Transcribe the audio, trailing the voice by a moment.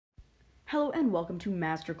Hello and welcome to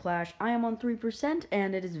Master Clash. I am on 3%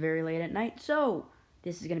 and it is very late at night, so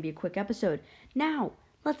this is going to be a quick episode. Now,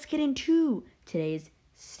 let's get into today's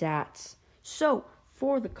stats. So,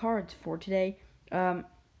 for the cards for today,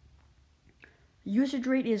 usage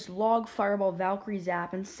rate is Log, Fireball, Valkyrie,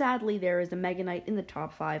 Zap, and sadly there is a Mega Knight in the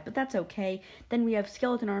top 5, but that's okay. Then we have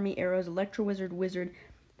Skeleton Army, Arrows, Electro Wizard, Wizard.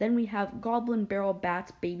 Then we have Goblin, Barrel,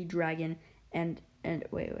 Bats, Baby Dragon, and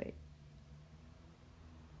wait.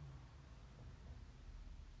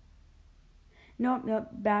 No,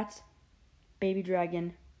 Bats, Baby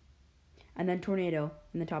Dragon, and then Tornado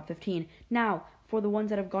in the top 15. Now, for the ones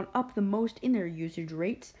that have gone up the most in their usage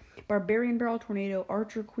rates, Barbarian Barrel, Tornado,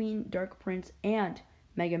 Archer Queen, Dark Prince, and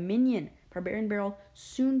Mega Minion. Barbarian Barrel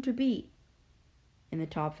soon to be in the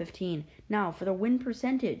top 15. Now, for the win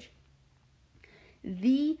percentage,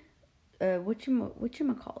 the,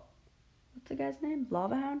 whatchamacallit? What's the guy's name?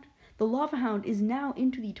 Lava Hound? The Lava Hound is now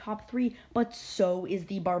into the top 3, but so is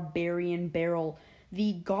the Barbarian Barrel.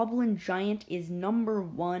 The Goblin Giant is number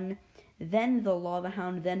 1, then the Lava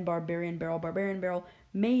Hound, then Barbarian Barrel. Barbarian Barrel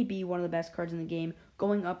may be one of the best cards in the game,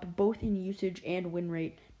 going up both in usage and win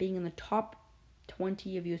rate, being in the top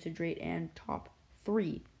 20 of usage rate and top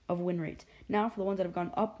 3 of win rates. Now, for the ones that have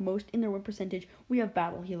gone up most in their win percentage, we have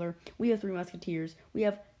Battle Healer, we have Three Musketeers, we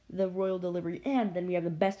have the Royal Delivery, and then we have the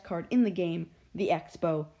best card in the game, the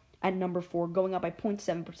Expo, at number 4, going up by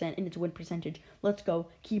 0.7% in its win percentage. Let's go,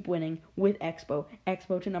 keep winning with Expo.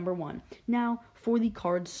 Expo to number 1. Now, for the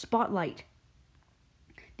card Spotlight.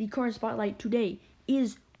 The card Spotlight today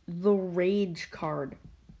is the Rage card.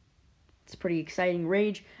 It's pretty exciting.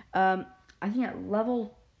 Rage, I think at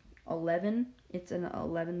level 11, it's an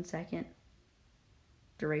 11-second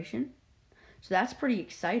duration. So that's pretty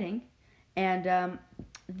exciting. And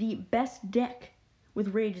the best deck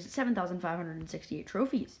with Rage is 7,568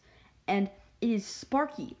 trophies. And it is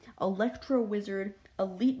Sparky, Electro Wizard,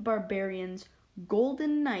 Elite Barbarians,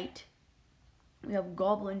 Golden Knight, we have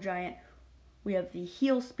Goblin Giant, we have the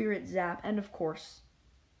Heal Spirit Zap, and of course,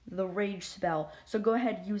 the Rage spell. So go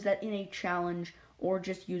ahead, use that in a challenge, or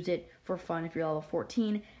just use it for fun if you're level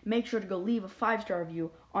 14. Make sure to go leave a 5-star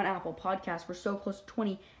review on Apple Podcasts. We're so close to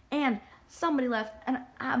 20, and somebody left an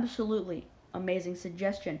absolutely amazing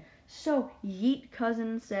suggestion. So, Yeet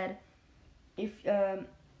Cousin said,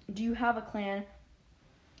 do you have a clan?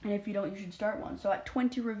 And if you don't, you should start one. So at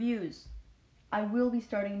 20 reviews, I will be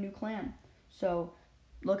starting a new clan. So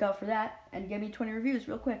look out for that and give me 20 reviews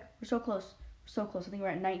real quick. We're so close. I think we're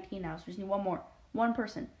at 19 now, so we just need one more. One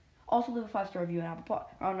person. Also leave a 5-star review on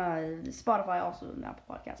Spotify, also on Apple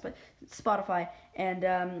Podcasts, but Spotify.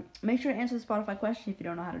 And make sure to answer the Spotify question if you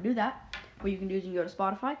don't know how to do that. What you can do is you can go to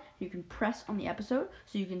Spotify, you can press on the episode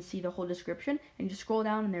so you can see the whole description, and you just scroll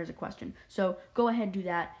down and there's a question. So go ahead and do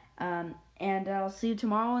that, and I'll see you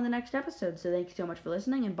tomorrow in the next episode. So thank you so much for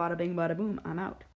listening, and bada bing, bada boom, I'm out.